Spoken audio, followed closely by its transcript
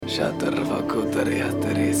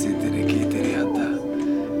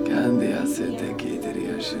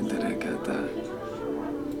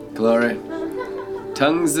Glory.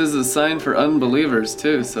 Tongues is a sign for unbelievers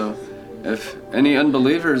too, so if any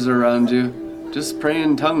unbelievers are around you, just pray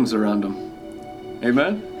in tongues around them.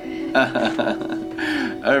 Amen?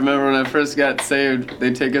 I remember when I first got saved,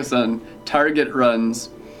 they take us on target runs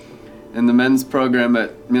in the men's program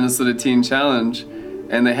at Minnesota Teen Challenge,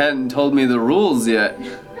 and they hadn't told me the rules yet,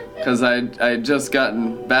 because I had just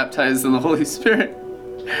gotten baptized in the Holy Spirit.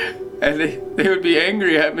 And they would be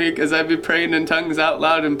angry at me because I'd be praying in tongues out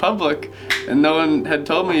loud in public, and no one had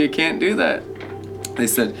told me you can't do that. They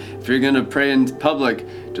said, if you're going to pray in public,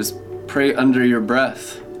 just pray under your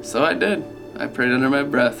breath. So I did. I prayed under my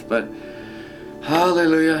breath, but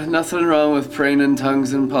hallelujah, nothing wrong with praying in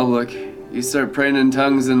tongues in public. You start praying in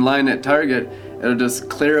tongues in line at Target, it'll just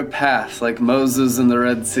clear a path like Moses in the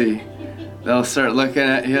Red Sea. They'll start looking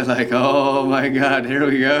at you like, oh my God, here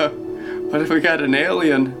we go. What if we got an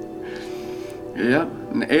alien? Yep,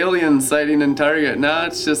 an alien sighting in Target. No,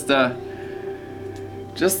 it's just the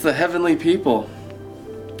heavenly people.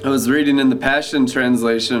 I was reading in the Passion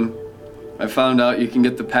Translation. I found out you can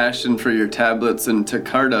get the Passion for your tablets in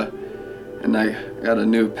Takarta, and I got a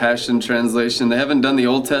new Passion Translation. They haven't done the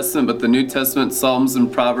Old Testament, but the New Testament, Psalms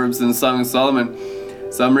and Proverbs and Song of Solomon.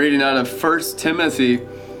 So I'm reading out of 1 Timothy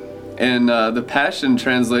in the Passion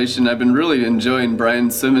Translation. I've been really enjoying Brian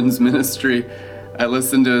Simmons' ministry. I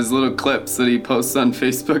listen to his little clips that he posts on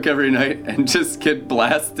Facebook every night and just get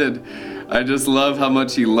blasted. I just love how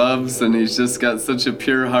much he loves, and he's just got such a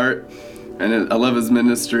pure heart. And I love his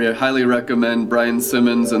ministry. I highly recommend Brian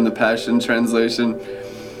Simmons and the Passion Translation.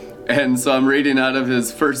 And so I'm reading out of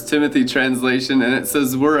his 1 Timothy translation, and it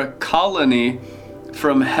says, we're a colony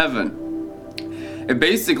from heaven. It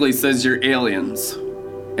basically says you're aliens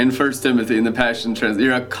in 1 Timothy in the Passion Translation.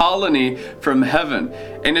 You're a colony from heaven.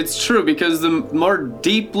 And it's true, because the more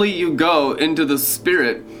deeply you go into the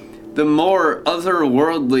Spirit, the more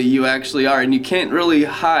otherworldly you actually are. And you can't really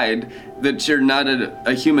hide that you're not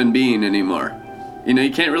a human being anymore. You know,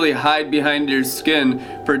 you can't really hide behind your skin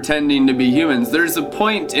pretending to be humans. There's a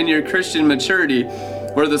point in your Christian maturity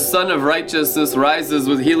where the Son of Righteousness rises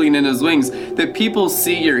with healing in his wings, that people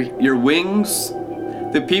see your wings,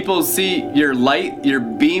 that people see your light, your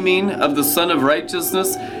beaming of the Son of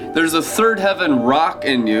Righteousness. There's a third heaven rock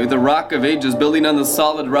in you, the rock of ages, building on the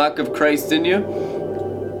solid rock of Christ in you.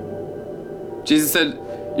 Jesus said,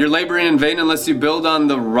 you're laboring in vain unless you build on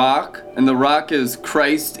the rock, and the rock is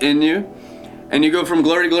Christ in you. And you go from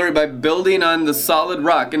glory to glory by building on the solid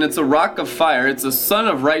rock, and it's a rock of fire. It's a Son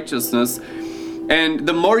of Righteousness. And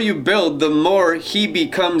the more you build, the more he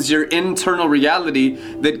becomes your internal reality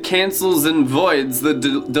that cancels and voids the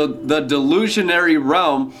delusionary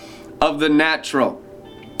realm of the natural.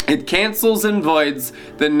 It cancels and voids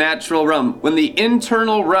the natural realm. When the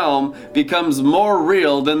internal realm becomes more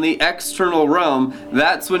real than the external realm,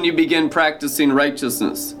 that's when you begin practicing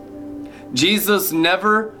righteousness. Jesus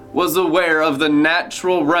never was aware of the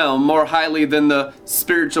natural realm more highly than the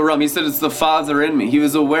spiritual realm. He said, it's the Father in me. He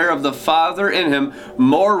was aware of the Father in him,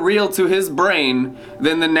 more real to his brain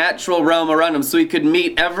than the natural realm around him, so he could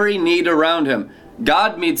meet every need around him.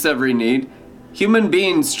 God meets every need. Human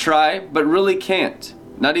beings try, but really can't.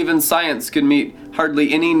 Not even science can meet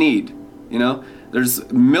hardly any need. You know,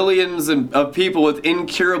 there's millions of people with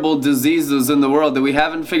incurable diseases in the world that we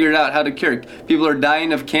haven't figured out how to cure. People are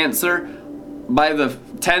dying of cancer by the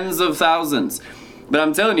tens of thousands. But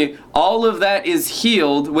I'm telling you, all of that is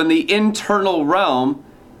healed when the internal realm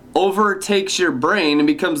overtakes your brain and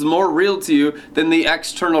becomes more real to you than the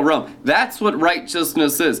external realm. That's what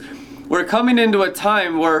righteousness is. We're coming into a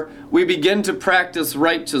time where we begin to practice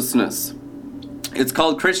righteousness. It's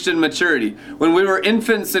called Christian maturity. When we were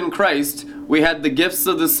infants in Christ, we had the gifts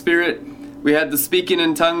of the Spirit. We had the speaking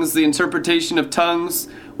in tongues, the interpretation of tongues.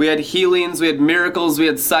 We had healings, we had miracles, we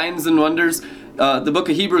had signs and wonders. The book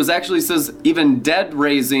of Hebrews actually says even dead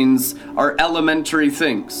raisings are elementary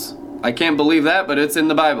things. I can't believe that, but it's in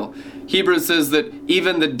the Bible. Hebrews says that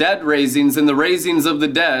even the dead raisings and the raisings of the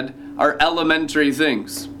dead are elementary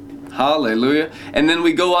things. Hallelujah. And then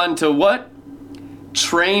we go on to what?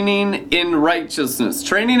 Training in righteousness.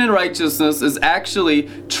 Training in righteousness is actually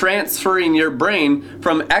transferring your brain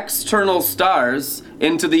from external stars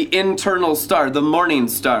into the internal star, the morning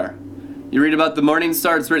star. You read about the morning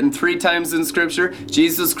star, it's written 3 times in Scripture.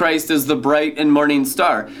 Jesus Christ is the bright and morning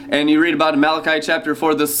star. And you read about in Malachi chapter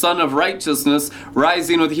 4, the Son of Righteousness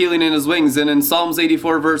rising with healing in his wings. And in Psalms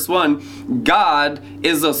 84 verse 1, God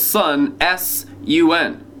is a sun,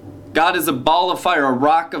 S-U-N. God is a ball of fire, a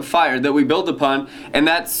rock of fire that we build upon, and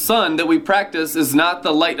that sun that we practice is not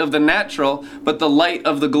the light of the natural, but the light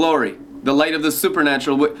of the glory, the light of the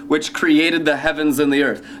supernatural, which created the heavens and the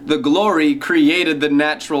earth. The glory created the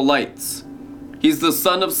natural lights. He's the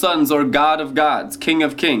Son of sons, or God of gods, King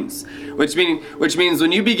of kings, which means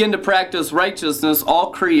when you begin to practice righteousness,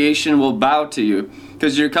 all creation will bow to you,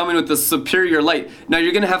 because you're coming with the superior light. Now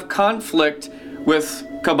you're going to have conflict with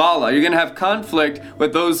Kabbalah. You're going to have conflict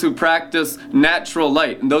with those who practice natural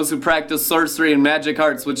light and those who practice sorcery and magic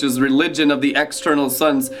arts, which is religion of the external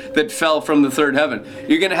sons that fell from the third heaven.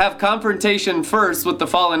 You're going to have confrontation first with the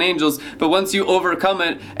fallen angels, but once you overcome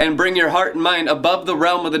it and bring your heart and mind above the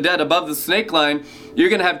realm of the dead, above the snake line, you're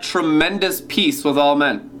going to have tremendous peace with all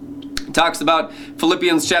men. It talks about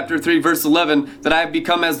Philippians chapter 3 verse 11, that I have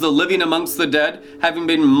become as the living amongst the dead, having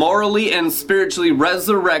been morally and spiritually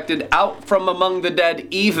resurrected out from among the dead,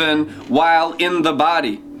 even while in the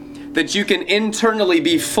body. That you can internally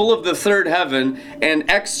be full of the third heaven and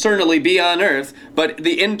externally be on earth, but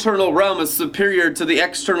the internal realm is superior to the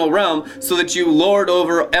external realm, so that you lord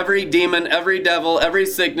over every demon, every devil, every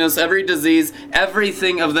sickness, every disease,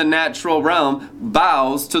 everything of the natural realm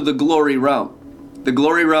bows to the glory realm. The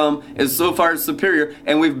glory realm is so far superior,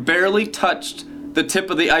 and we've barely touched the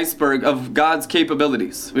tip of the iceberg of God's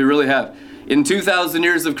capabilities. We really have. In 2,000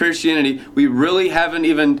 years of Christianity, we really haven't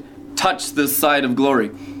even touched this side of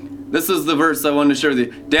glory. This is the verse I wanted to share with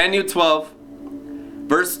you. Daniel 12,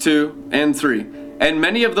 verse 2 and 3. And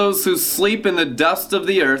many of those who sleep in the dust of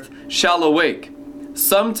the earth shall awake,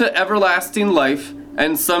 some to everlasting life,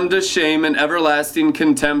 and some to shame and everlasting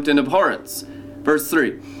contempt and abhorrence. Verse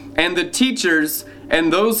 3. And the teachers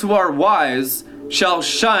and those who are wise shall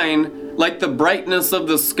shine like the brightness of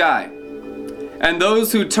the sky. And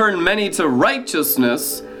those who turn many to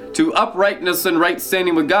righteousness, to uprightness and right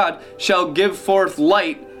standing with God, shall give forth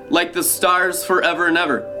light like the stars forever and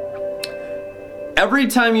ever. Every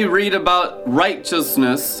time you read about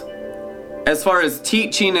righteousness, as far as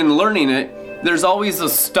teaching and learning it, there's always a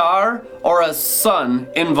star or a sun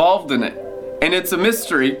involved in it. And it's a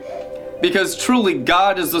mystery, because truly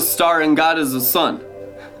God is a star and God is a sun.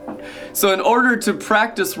 So in order to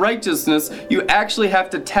practice righteousness, you actually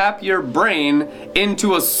have to tap your brain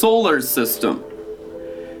into a solar system.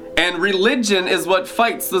 And religion is what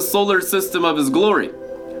fights the solar system of His glory.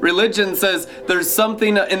 Religion says there's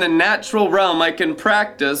something in the natural realm I can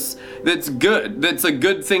practice that's good, that's a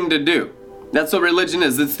good thing to do. That's what religion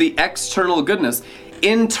is. It's the external goodness.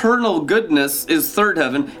 Internal goodness is third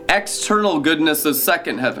heaven. External goodness is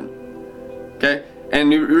second heaven. Okay?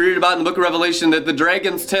 And you read about in the book of Revelation that the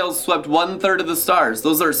dragon's tail swept 1/3 of the stars.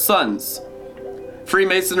 Those are suns.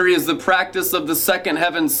 Freemasonry is the practice of the second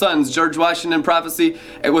heaven suns. George Washington prophecy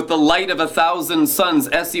with the light of 1,000 suns,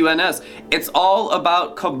 S-U-N-S. It's all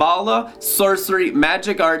about Kabbalah, sorcery,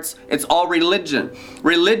 magic arts. It's all religion.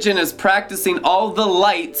 Religion is practicing all the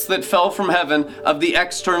lights that fell from heaven of the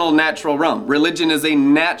external natural realm. Religion is a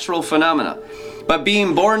natural phenomena. But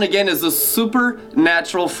being born again is a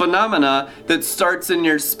supernatural phenomena that starts in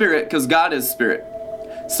your spirit, because God is spirit.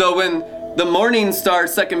 So when the Morningstar,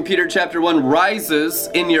 2 Peter chapter 1, rises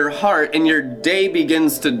in your heart and your day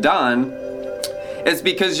begins to dawn, it's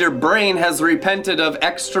because your brain has repented of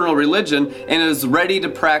external religion and is ready to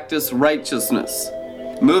practice righteousness.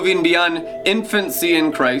 Moving beyond infancy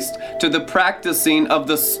in Christ to the practicing of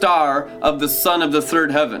the star of the Son of the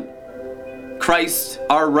third heaven. Christ,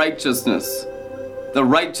 our righteousness. The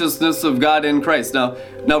righteousness of God in Christ.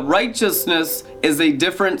 Now righteousness is a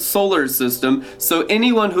different solar system. So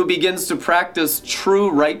anyone who begins to practice true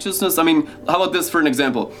righteousness, how about this for an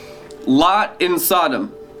example? Lot in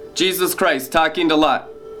Sodom. Jesus Christ talking to Lot.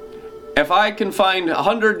 If I can find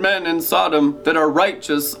 100 men in Sodom that are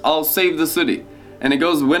righteous, I'll save the city. And it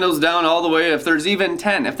winnows down all the way. If there's even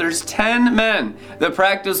 10, if there's 10 men that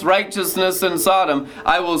practice righteousness in Sodom,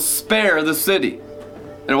 I will spare the city.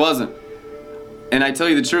 There wasn't. And I tell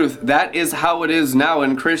you the truth, that is how it is now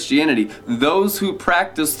in Christianity. Those who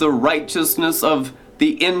practice the righteousness of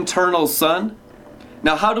the internal sun.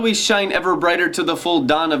 Now, how do we shine ever brighter to the full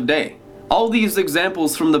dawn of day? All these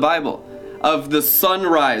examples from the Bible of the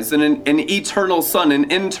sunrise and an eternal sun,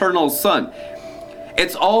 an internal sun.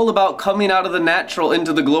 It's all about coming out of the natural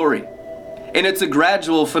into the glory. And it's a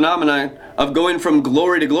gradual phenomenon of going from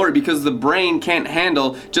glory to glory, because the brain can't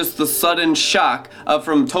handle just the sudden shock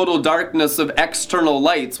from total darkness of external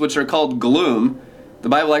lights, which are called gloom. The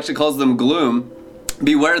Bible actually calls them gloom.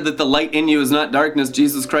 Beware that the light in you is not darkness,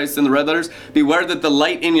 Jesus Christ in the red letters. Beware that the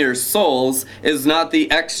light in your souls is not the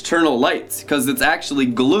external light, because it's actually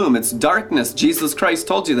gloom, it's darkness. Jesus Christ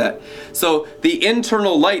told you that. So the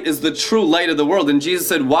internal light is the true light of the world. And Jesus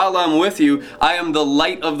said, while I'm with you, I am the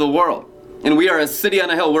light of the world. And we are a city on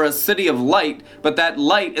a hill. We're a city of light, but that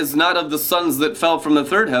light is not of the sons that fell from the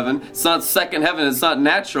third heaven. It's not second heaven. It's not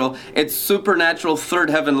natural. It's supernatural third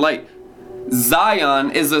heaven light. Zion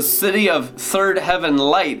is a city of third heaven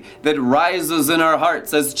light that rises in our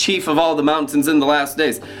hearts as chief of all the mountains in the last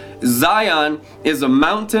days. Zion is a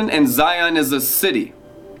mountain and Zion is a city.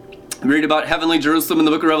 You read about heavenly Jerusalem in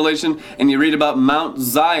the book of Revelation, and you read about Mount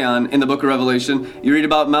Zion in the book of Revelation. You read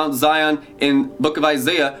about Mount Zion in book of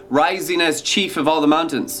Isaiah, rising as chief of all the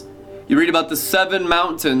mountains. You read about the 7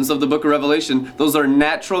 mountains of the book of Revelation. Those are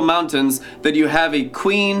natural mountains that you have a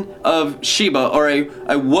queen of Sheba, or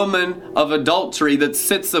a woman of adultery that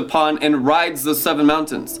sits upon and rides the 7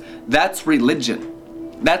 mountains. That's religion.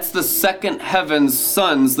 That's the second heaven's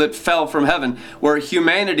sons that fell from heaven, where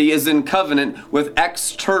humanity is in covenant with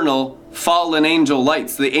external fallen angel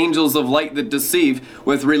lights, the angels of light that deceive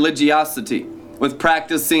with religiosity, with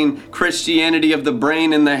practicing Christianity of the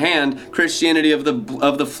brain and the hand, Christianity of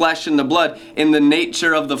the flesh and the blood, in the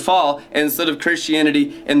nature of the fall, instead of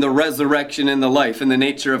Christianity in the resurrection and the life, in the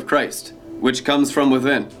nature of Christ, which comes from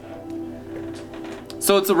within.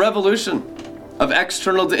 So it's a revolution of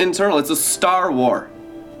external to internal. It's a star war.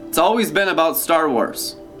 It's always been about Star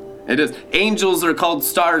Wars. It is. Angels are called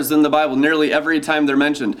stars in the Bible nearly every time they're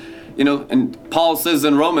mentioned. You know, and Paul says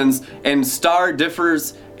in Romans, and star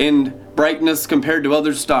differs in brightness compared to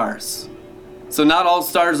other stars. So not all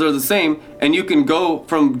stars are the same, and you can go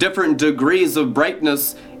from different degrees of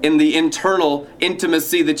brightness in the internal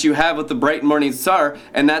intimacy that you have with the bright morning star,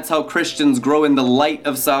 and that's how Christians grow in the light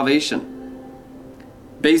of salvation.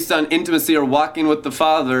 Based on intimacy or walking with the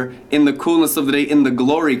Father in the coolness of the day, in the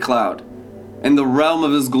glory cloud, in the realm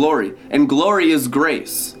of His glory. And glory is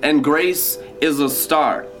grace, and grace is a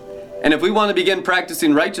star. And if we want to begin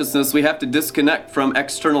practicing righteousness, we have to disconnect from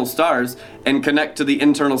external stars and connect to the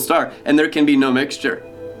internal star. And there can be no mixture.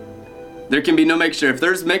 There can be no mixture. If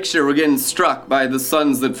there's mixture, we're getting struck by the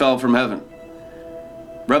sons that fell from heaven.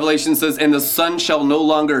 Revelation says, and the sun shall no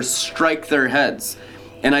longer strike their heads.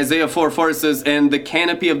 And Isaiah 4:4 says, and the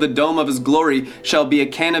canopy of the dome of His glory shall be a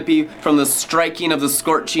canopy from the striking of the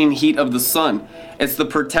scorching heat of the sun. It's the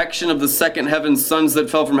protection of the second heaven sons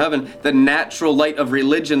that fell from heaven, the natural light of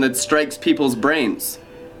religion that strikes people's brains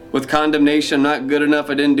with condemnation. I'm not good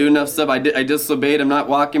enough, I didn't do enough stuff, I disobeyed, I'm not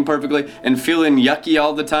walking perfectly, and feeling yucky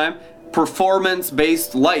all the time.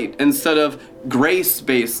 Performance-based light instead of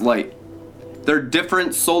grace-based light. They're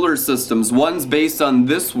different solar systems. One's based on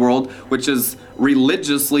this world, which is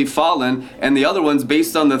religiously fallen, and the other one's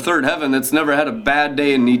based on the third heaven that's never had a bad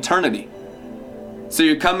day in eternity. So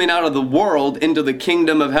you're coming out of the world into the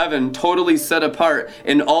kingdom of heaven, totally set apart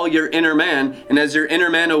in all your inner man. And as your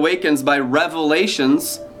inner man awakens by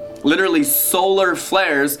revelations, literally solar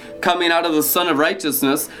flares coming out of the Son of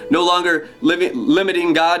Righteousness, no longer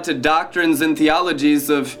limiting God to doctrines and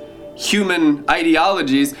theologies of human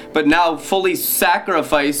ideologies, but now fully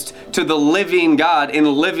sacrificed to the living God in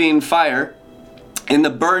living fire, in the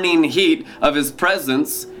burning heat of His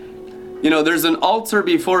presence. You know, there's an altar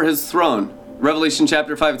before His throne. Revelation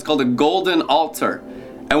chapter 5, it's called a golden altar.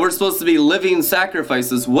 And we're supposed to be living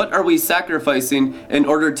sacrifices. What are we sacrificing in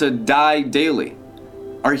order to die daily?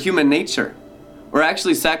 Our human nature. We're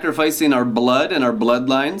actually sacrificing our blood and our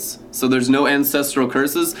bloodlines, so there's no ancestral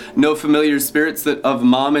curses, no familiar spirits that of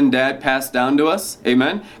mom and dad passed down to us.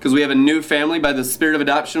 Amen? Because we have a new family by the spirit of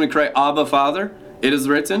adoption. We cry, Abba, Father. It is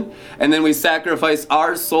written. And then we sacrifice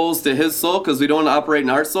our souls to His soul, because we don't want to operate in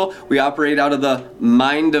our soul. We operate out of the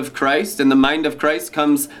mind of Christ, and the mind of Christ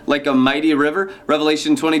comes like a mighty river.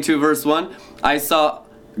 Revelation 22 verse 1, I saw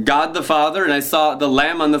God the Father, and I saw the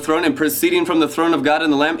Lamb on the throne, and proceeding from the throne of God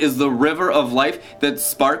and the Lamb is the river of life that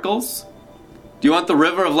sparkles. Do you want the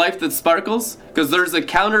river of life that sparkles? Because there's a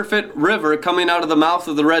counterfeit river coming out of the mouth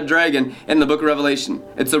of the red dragon in the book of Revelation.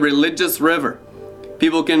 It's a religious river.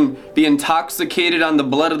 People can be intoxicated on the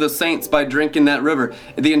blood of the saints by drinking that river.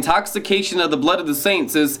 The intoxication of the blood of the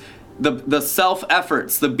saints is the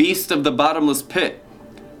self-efforts, the beast of the bottomless pit.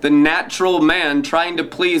 The natural man trying to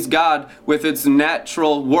please God with its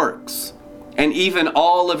natural works, and even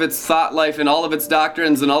all of its thought life and all of its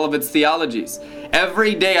doctrines and all of its theologies.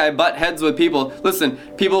 Every day I butt heads with people. Listen,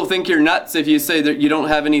 people think you're nuts if you say that you don't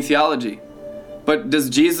have any theology. But does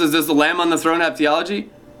the Lamb on the throne have theology?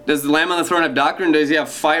 Does the Lamb on the throne have doctrine? Does He have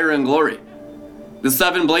fire and glory? The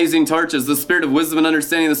 7 blazing torches, the spirit of wisdom and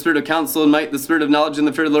understanding, the spirit of counsel and might, the spirit of knowledge and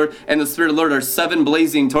the fear of the Lord, and the spirit of the Lord are 7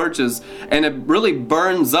 blazing torches. And it really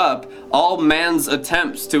burns up all man's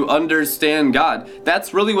attempts to understand God.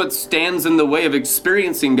 That's really what stands in the way of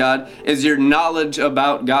experiencing God, is your knowledge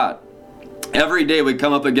about God. Every day we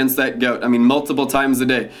come up against that goat. Multiple times a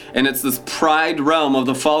day. And it's this pride realm of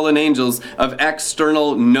the fallen angels of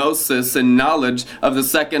external gnosis and knowledge of the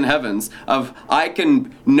second heavens. Of I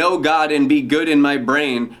can know God and be good in my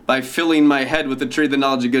brain by filling my head with the tree of the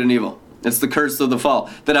knowledge of good and evil. It's the curse of the fall.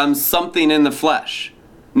 That I'm something in the flesh.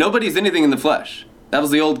 Nobody's anything in the flesh. That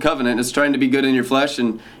was the old covenant. It's trying to be good in your flesh,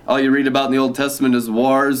 and all you read about in the Old Testament is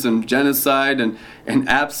wars and genocide and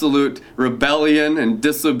absolute rebellion and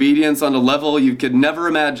disobedience on a level you could never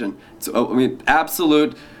imagine.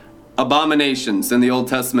 Absolute abominations in the Old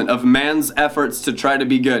Testament of man's efforts to try to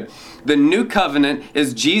be good. The new covenant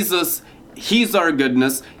is Jesus. He's our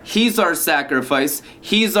goodness. He's our sacrifice.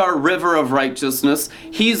 He's our river of righteousness.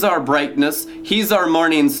 He's our brightness. He's our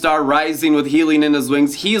morning star rising with healing in his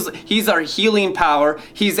wings. He's our healing power.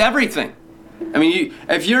 He's everything.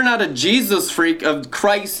 If you're not a Jesus freak of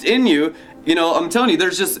Christ in you, I'm telling you,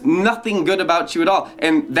 there's just nothing good about you at all.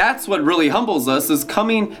 And that's what really humbles us, is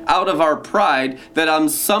coming out of our pride that I'm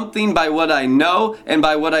something by what I know and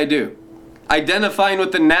by what I do. Identifying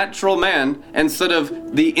with the natural man instead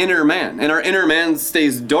of the inner man. And our inner man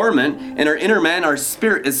stays dormant, and our inner man, our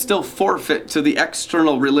spirit, is still forfeit to the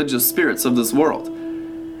external religious spirits of this world.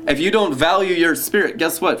 If you don't value your spirit,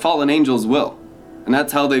 guess what? Fallen angels will. And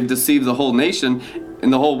that's how they've deceived the whole nation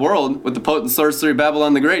and the whole world with the potent sorcery of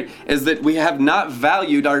Babylon the Great, is that we have not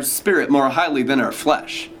valued our spirit more highly than our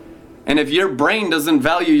flesh. And if your brain doesn't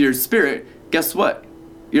value your spirit, guess what?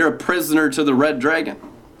 You're a prisoner to the red dragon.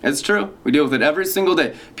 It's true. We deal with it every single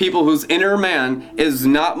day. People whose inner man is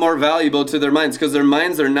not more valuable to their minds because their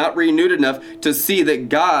minds are not renewed enough to see that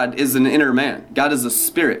God is an inner man. God is a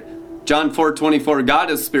spirit. John 4:24, God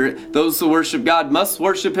is spirit. Those who worship God must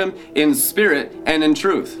worship him in spirit and in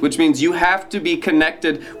truth, which means you have to be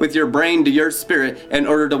connected with your brain to your spirit in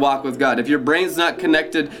order to walk with God. If your brain's not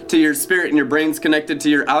connected to your spirit and your brain's connected to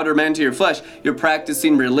your outer man, to your flesh, you're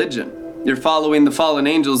practicing religion. You're following the fallen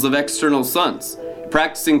angels of external sons.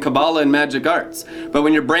 Practicing Kabbalah and magic arts. But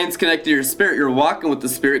when your brain's connected to your spirit, you're walking with the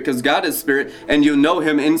Spirit because God is spirit, and you know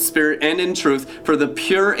him in spirit and in truth. For the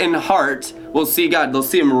pure in heart will see God. They'll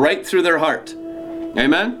see him right through their heart.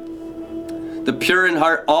 Amen? The pure in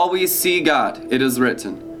heart always see God, it is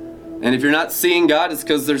written. And if you're not seeing God, it's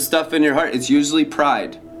because there's stuff in your heart. It's usually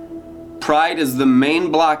pride. Pride is the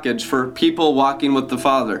main blockage for people walking with the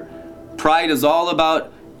Father. Pride is all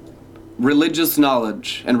about religious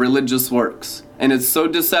knowledge and religious works. And it's so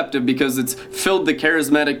deceptive because it's filled the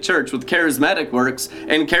charismatic church with charismatic works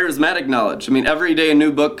and charismatic knowledge. Every day a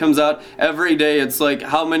new book comes out. Every day it's like,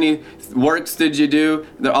 how many works did you do?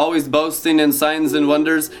 They're always boasting in signs and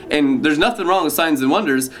wonders. And there's nothing wrong with signs and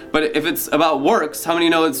wonders. But if it's about works, how many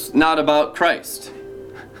know it's not about Christ?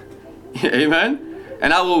 Amen?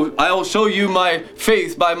 And I will show you my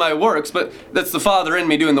faith by my works, but that's the Father in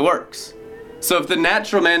me doing the works. So if the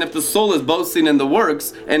natural man, if the soul is boasting in the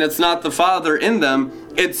works and it's not the Father in them,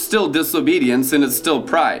 it's still disobedience and it's still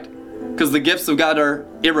pride. Because the gifts of God are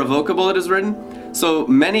irrevocable, it is written. So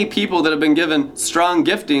many people that have been given strong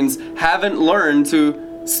giftings haven't learned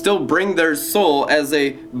to still bring their soul as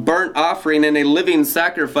a burnt offering and a living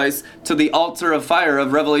sacrifice to the altar of fire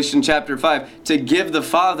of Revelation chapter 5 to give the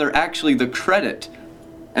Father actually the credit.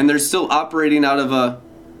 And they're still operating out of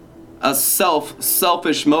a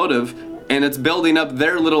selfish motive. And it's building up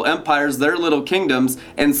their little empires, their little kingdoms,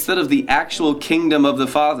 instead of the actual kingdom of the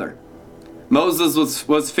Father. Moses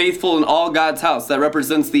was faithful in all God's house. That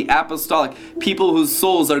represents the apostolic, people whose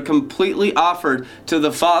souls are completely offered to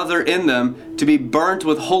the Father in them to be burnt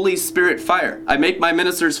with Holy Spirit fire. I make my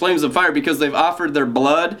ministers flames of fire because they've offered their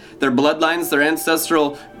blood, their bloodlines, their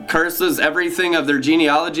ancestral curses, everything of their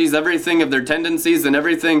genealogies, everything of their tendencies, and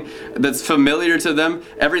everything that's familiar to them,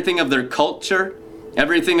 everything of their culture,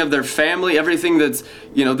 everything of their family, everything that's,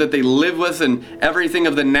 that they live with, and everything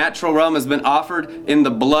of the natural realm has been offered in the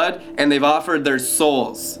blood, and they've offered their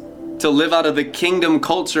souls to live out of the kingdom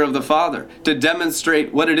culture of the Father, to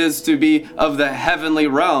demonstrate what it is to be of the heavenly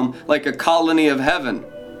realm, like a colony of heaven.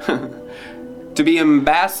 To be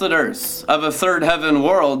ambassadors of a third heaven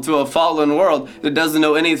world to a fallen world that doesn't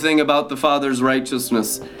know anything about the Father's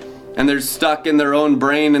righteousness. And they're stuck in their own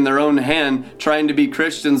brain, in their own hand, trying to be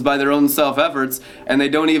Christians by their own self-efforts, and they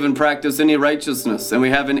don't even practice any righteousness. And we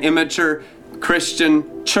have an immature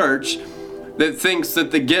Christian church that thinks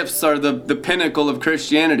that the gifts are the pinnacle of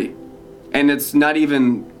Christianity. And it's not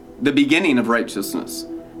even the beginning of righteousness.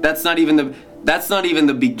 That's not even That's not even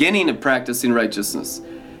the beginning of practicing righteousness.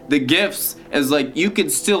 The gifts is like you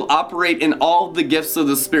could still operate in all the gifts of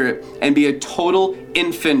the Spirit and be a total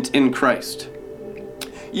infant in Christ.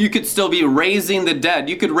 You could still be raising the dead.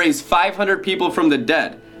 You could raise 500 people from the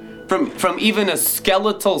dead, from even a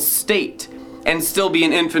skeletal state, and still be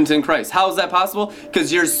an infant in Christ. How is that possible?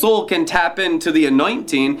 Because your soul can tap into the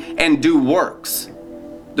anointing and do works.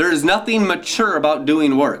 There is nothing mature about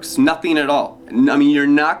doing works. Nothing at all. I mean, you're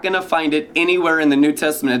not going to find it anywhere in the New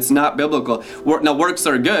Testament. It's not biblical. Now, works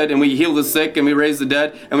are good, and we heal the sick, and we raise the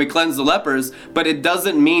dead, and we cleanse the lepers, but it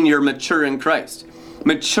doesn't mean you're mature in Christ.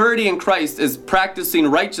 Maturity in Christ is practicing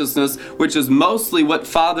righteousness, which is mostly what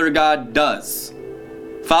Father God does.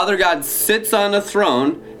 Father God sits on a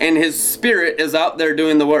throne, and His Spirit is out there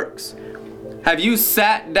doing the works. Have you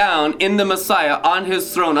sat down in the Messiah on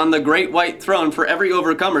His throne, on the great white throne? For every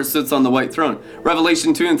overcomer sits on the white throne.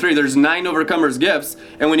 Revelation 2 and 3, there's 9 overcomers' gifts.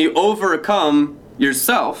 And when you overcome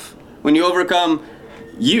yourself, when you overcome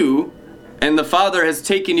you, and the Father has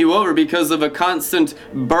taken you over because of a constant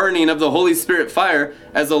burning of the Holy Spirit fire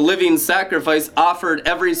as a living sacrifice offered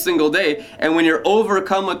every single day. And when you're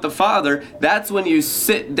overcome with the Father, that's when you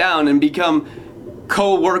sit down and become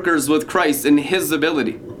co-workers with Christ in His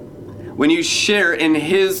ability. When you share in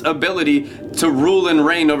His ability to rule and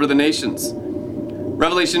reign over the nations.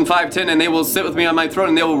 Revelation 5:10, and they will sit with me on my throne,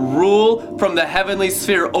 and they will rule from the heavenly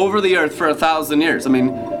sphere over the earth for 1,000 years. I mean,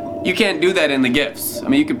 you can't do that in the gifts. I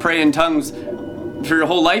mean, you could pray in tongues for your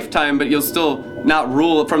whole lifetime, but you'll still not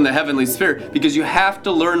rule from the heavenly sphere, because you have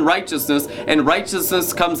to learn righteousness, and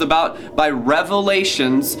righteousness comes about by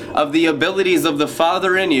revelations of the abilities of the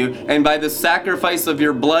Father in you, and by the sacrifice of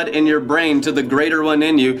your blood and your brain to the greater one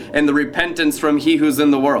in you, and the repentance from he who's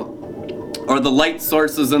in the world, or the light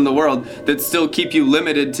sources in the world that still keep you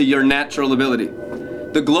limited to your natural ability.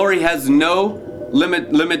 The glory has no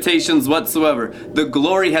limitations whatsoever. The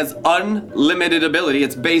glory has unlimited ability.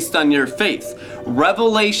 It's based on your faith.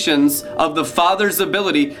 Revelations of the Father's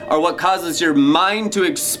ability are what causes your mind to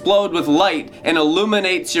explode with light and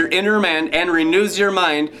illuminates your inner man and renews your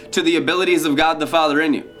mind to the abilities of God the Father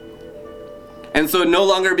in you. And so it no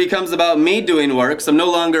longer becomes about me doing works. I'm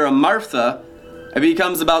no longer a Martha. It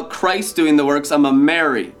becomes about Christ doing the works. I'm a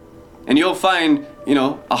Mary. And you'll find,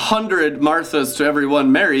 100 Marthas to every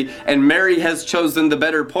one Mary, and Mary has chosen the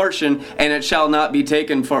better portion, and it shall not be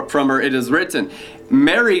taken from her, it is written.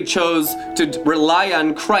 Mary chose to rely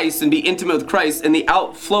on Christ and be intimate with Christ, and the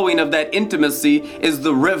outflowing of that intimacy is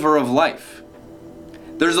the river of life.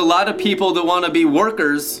 There's a lot of people that want to be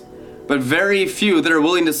workers, but very few that are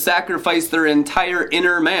willing to sacrifice their entire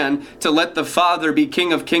inner man to let the Father be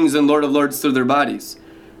King of Kings and Lord of Lords through their bodies.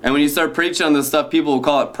 And when you start preaching on this stuff, people will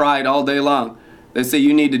call it pride all day long. They say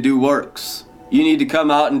you need to do works. You need to come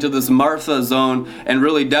out into this Martha zone and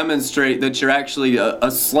really demonstrate that you're actually a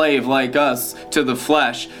slave like us to the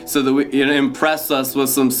flesh, so that we impress us with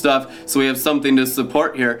some stuff so we have something to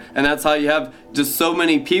support here. And that's how you have just so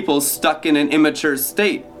many people stuck in an immature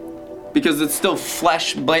state, because it's still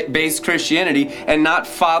flesh-based Christianity and not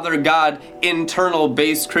Father God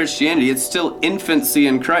internal-based Christianity. It's still infancy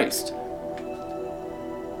in Christ.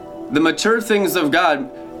 The mature things of God,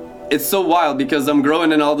 it's so wild, because I'm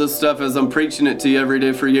growing in all this stuff as I'm preaching it to you every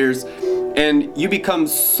day for years. And you become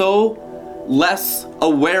so less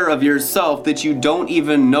aware of yourself that you don't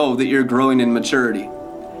even know that you're growing in maturity.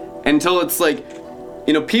 Until it's like,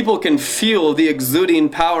 people can feel the exuding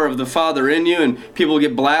power of the Father in you, and people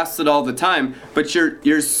get blasted all the time. But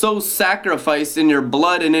you're so sacrificed in your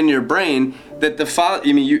blood and in your brain that the Father,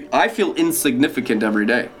 I feel insignificant every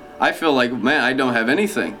day. I feel like, man, I don't have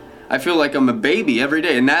anything. I feel like I'm a baby every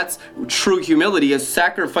day. And that's true humility, is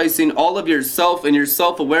sacrificing all of yourself and your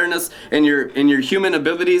self-awareness and your human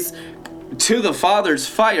abilities to the Father's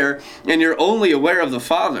fire, and you're only aware of the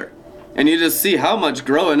Father. And you just see how much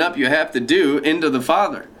growing up you have to do into the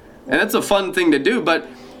Father. And it's a fun thing to do, but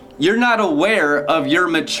you're not aware of your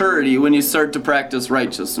maturity when you start to practice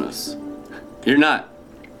righteousness. You're not.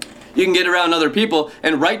 You can get around other people,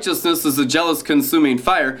 and righteousness is a jealous, consuming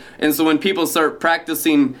fire. And so when people start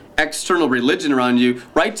practicing external religion around you,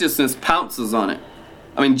 righteousness pounces on it.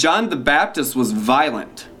 John the Baptist was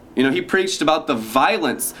violent. He preached about the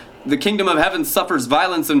violence. The kingdom of heaven suffers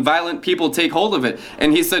violence, and violent people take hold of it.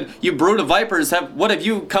 And he said, you brood of vipers, what have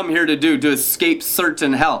you come here to do? To escape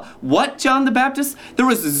certain hell. What, John the Baptist? There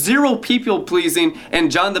was zero people pleasing in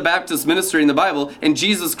John the Baptist's ministry in the Bible, and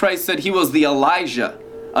Jesus Christ said he was the Elijah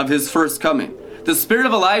of his first coming. The spirit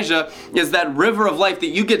of Elijah is that river of life that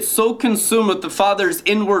you get so consumed with the Father's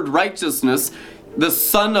inward righteousness, the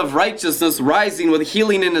Son of righteousness rising with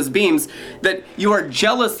healing in his beams, that you are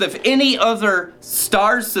jealous of any other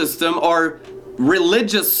star system or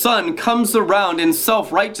religious son comes around in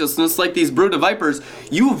self-righteousness like these brood of vipers,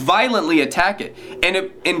 you violently attack it.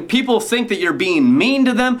 And people think that you're being mean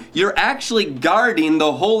to them. You're actually guarding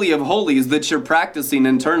the Holy of Holies that you're practicing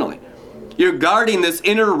internally. You're guarding this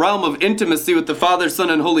inner realm of intimacy with the Father, Son,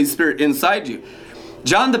 and Holy Spirit inside you.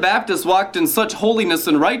 John the Baptist walked in such holiness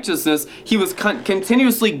and righteousness, he was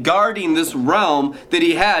continuously guarding this realm that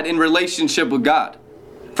he had in relationship with God.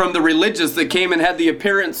 From the religious that came and had the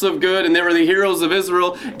appearance of good, and they were the heroes of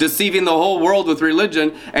Israel, deceiving the whole world with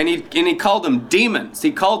religion, and he called them demons.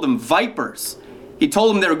 He called them vipers. He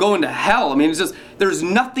told them they were going to hell. I mean, it's just, there's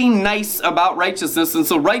nothing nice about righteousness, and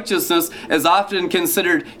so righteousness is often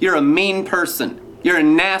considered, you're a mean person. You're a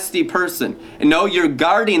nasty person. And no, you're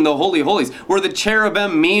guarding the Holy of Holies. Were the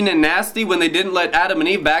cherubim mean and nasty when they didn't let Adam and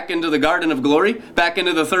Eve back into the Garden of Glory, back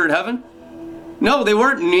into the third heaven? No, they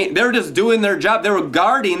weren't mean. They were just doing their job. They were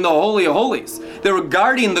guarding the Holy of Holies. They were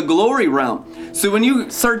guarding the glory realm. So when you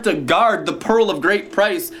start to guard the pearl of great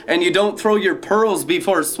price and you don't throw your pearls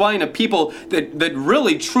before swine of people that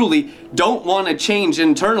really, truly don't want to change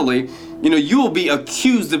internally, you will be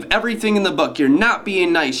accused of everything in the book. You're not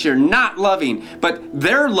being nice. You're not loving. But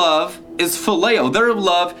their love is phileo. Their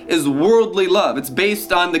love is worldly love. It's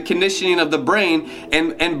based on the conditioning of the brain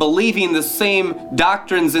and believing the same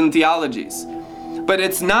doctrines and theologies. But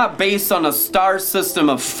it's not based on a star system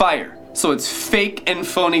of fire. So it's fake and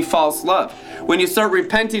phony false love. When you start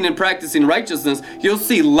repenting and practicing righteousness, you'll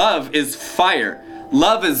see love is fire.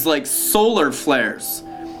 Love is like solar flares.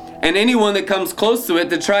 And anyone that comes close to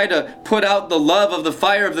it to try to put out the love of the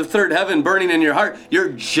fire of the third heaven burning in your heart, you're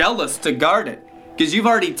jealous to guard it. Because you've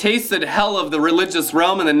already tasted hell of the religious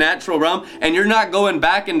realm and the natural realm, and you're not going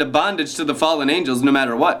back into bondage to the fallen angels no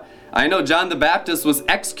matter what. I know John the Baptist was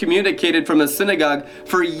excommunicated from a synagogue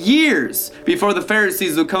for years before the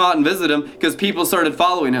Pharisees would come out and visit him because people started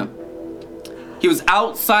following him. He was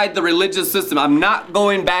outside the religious system. I'm not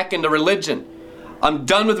going back into religion. I'm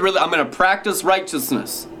done with religion. I'm going to practice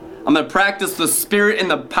righteousness. I'm going to practice the spirit and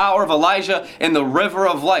the power of Elijah and the river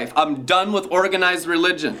of life. I'm done with organized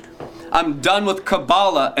religion. I'm done with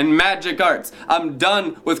Kabbalah and magic arts. I'm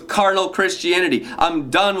done with carnal Christianity. I'm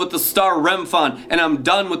done with the star Remphan, and I'm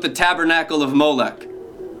done with the tabernacle of Molech.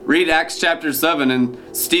 Read Acts chapter 7 and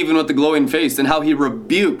Stephen with the glowing face and how he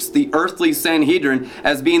rebukes the earthly Sanhedrin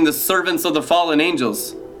as being the servants of the fallen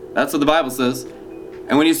angels. That's what the Bible says.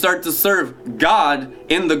 And when you start to serve God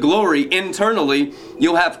in the glory internally,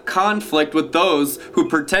 you'll have conflict with those who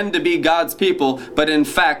pretend to be God's people, but in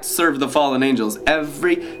fact serve the fallen angels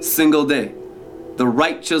every single day. The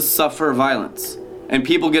righteous suffer violence. And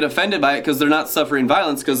people get offended by it because they're not suffering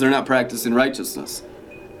violence because they're not practicing righteousness.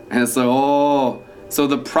 And it's like, so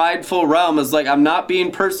the prideful realm is like, I'm not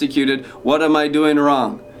being persecuted. What am I doing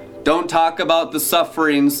wrong? Don't talk about the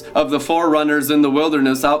sufferings of the forerunners in the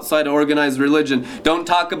wilderness outside of organized religion. Don't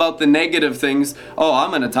talk about the negative things.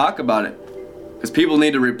 I'm going to talk about it. Because people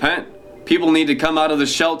need to repent. People need to come out of the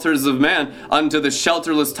shelters of man unto the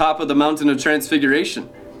shelterless top of the mountain of transfiguration.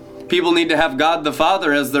 People need to have God the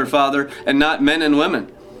Father as their Father and not men and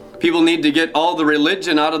women. People need to get all the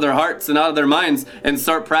religion out of their hearts and out of their minds and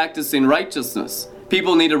start practicing righteousness.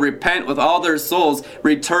 People need to repent with all their souls,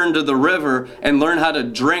 return to the river, and learn how to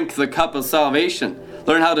drink the cup of salvation.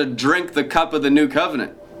 Learn how to drink the cup of the new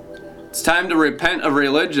covenant. It's time to repent of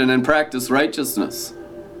religion and practice righteousness.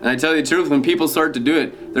 And I tell you the truth, when people start to do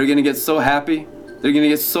it, they're going to get so happy. They're going to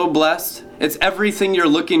get so blessed. It's everything you're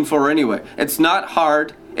looking for anyway. It's not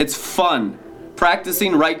hard. It's fun.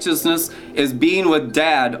 Practicing righteousness is being with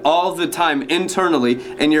Dad all the time internally,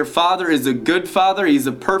 and your Father is a good Father. He's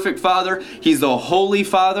a perfect Father. He's a holy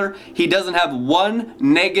Father. He doesn't have one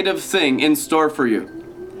negative thing in store for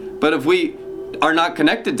you. But if we are not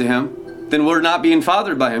connected to Him, then we're not being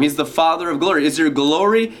fathered by Him. He's the Father of glory. Is your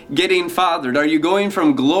glory getting fathered? Are you going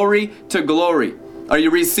from glory to glory? Are you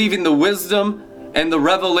receiving the wisdom and the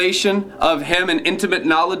revelation of Him and intimate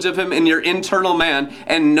knowledge of Him in your internal man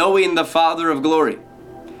and knowing the Father of glory?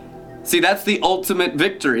 See, that's the ultimate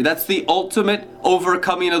victory. That's the ultimate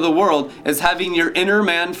overcoming of the world, is having your inner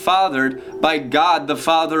man fathered by God, the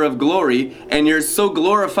Father of glory, and you're so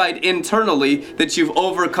glorified internally that you've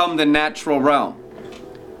overcome the natural realm.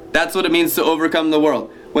 That's what it means to overcome the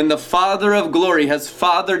world. When the Father of glory has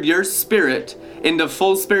fathered your spirit into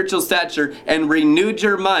full spiritual stature and renewed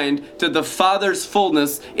your mind to the Father's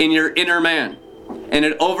fullness in your inner man. And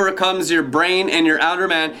it overcomes your brain and your outer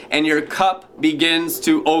man, and your cup begins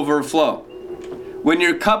to overflow. When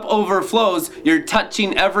your cup overflows, you're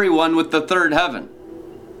touching everyone with the third heaven.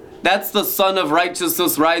 That's the Son of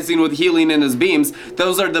Righteousness rising with healing in his beams.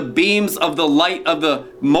 Those are the beams of the light of the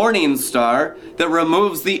morning star that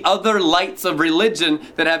removes the other lights of religion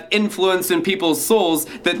that have influence in people's souls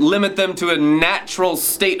that limit them to a natural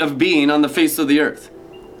state of being on the face of the earth.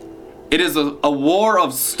 It is a war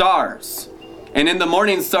of stars. And in the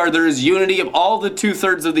morning star, there is unity of all the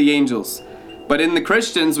 2/3 of the angels. But in the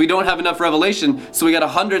Christians, we don't have enough revelation, so we got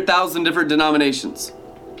 100,000 different denominations.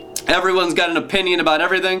 Everyone's got an opinion about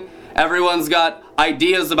everything. Everyone's got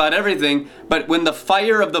ideas about everything. But when the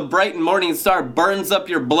fire of the bright and morning star burns up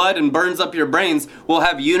your blood and burns up your brains, we'll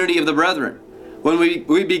have unity of the brethren. When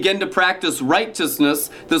we begin to practice righteousness,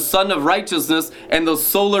 the Son of Righteousness and the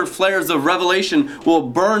solar flares of revelation will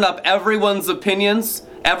burn up everyone's opinions,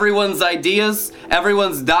 everyone's ideas,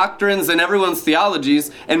 everyone's doctrines, and everyone's theologies,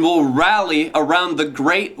 and will rally around the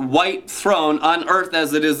great white throne on earth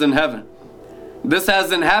as it is in heaven. This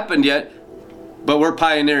hasn't happened yet, but we're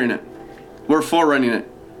pioneering it. We're forerunning it.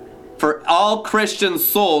 For all Christian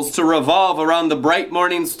souls to revolve around the bright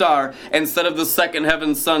morning star instead of the second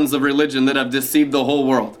heaven sons of religion that have deceived the whole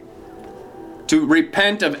world. To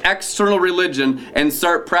repent of external religion and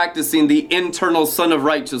start practicing the internal Son of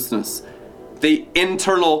Righteousness, the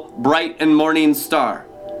internal bright and morning star,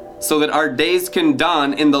 so that our days can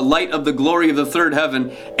dawn in the light of the glory of the third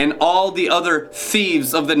heaven, and all the other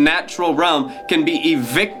thieves of the natural realm can be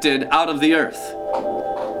evicted out of the earth.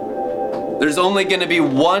 There's only going to be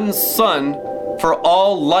one Son for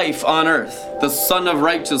all life on earth, the Son of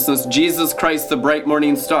Righteousness, Jesus Christ, the bright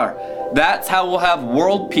morning star. That's how we'll have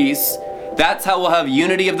world peace. That's how we'll have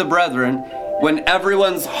unity of the brethren, when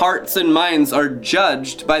everyone's hearts and minds are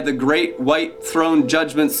judged by the great white throne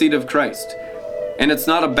judgment seat of Christ. And it's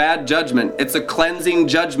not a bad judgment. It's a cleansing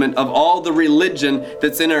judgment of all the religion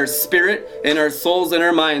that's in our spirit, in our souls, in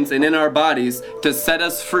our minds, and in our bodies to set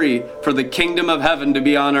us free for the kingdom of heaven to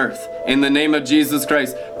be on earth. In the name of Jesus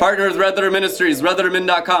Christ. Partner with Red Letter Ministries,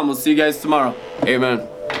 redlettermin.com. We'll see you guys tomorrow. Amen.